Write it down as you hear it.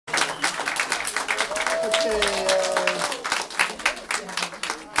That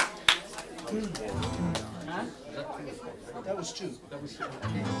was two.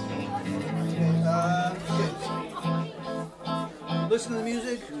 Listen to the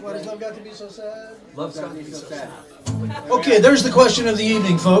music. Why does love got to be so sad? Love's got to be so sad. Okay, there's the question of the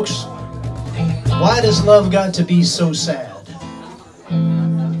evening, folks. Why does love got to be so sad?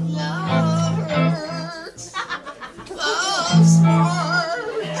 Love hurts. Love's hard.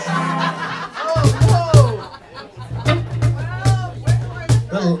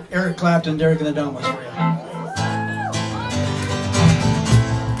 Little Eric Clapton, Derek and the Dominoes for you.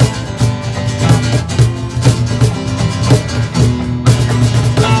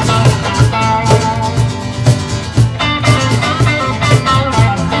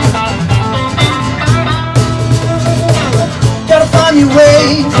 Your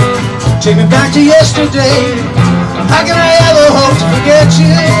way, take me back to yesterday. How can I ever hope to forget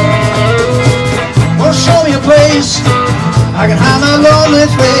you? Won't show me a place I can hide my lonely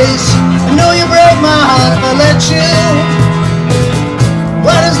face. I know you break my heart if I let you.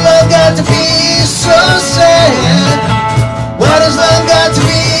 Why does love got to be so sad? Why does love got to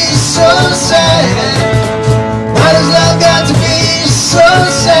be so sad? Why does love got to be so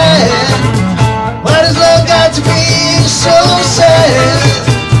sad? Why does love got to be so sad?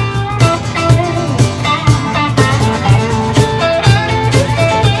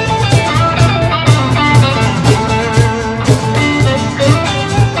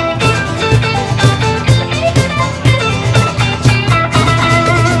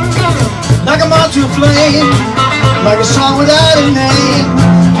 Like a moth to a flame, like a song without a name.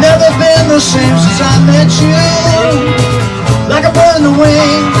 Never been the same since I met you. Like a bird in the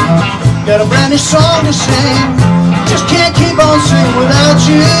wind, got a brand new song to sing. Just can't keep on singing without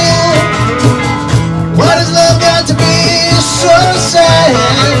you. Why does love got to be so sad?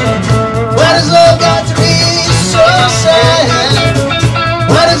 Why does love got to be so sad?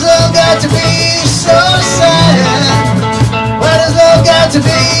 Why does love got to be so sad? Why does love got to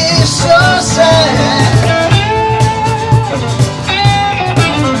be so sad?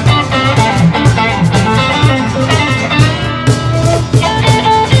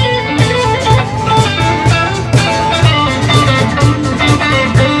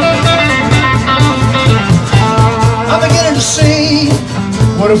 See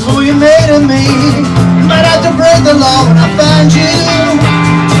what a fool you made of me. You might have to break the law when I find you.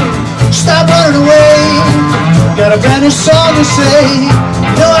 Stop running away, got a brand new song to say.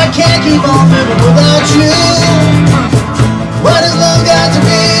 No, I can't keep on living without you. Why does love got to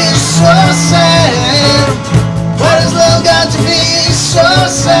be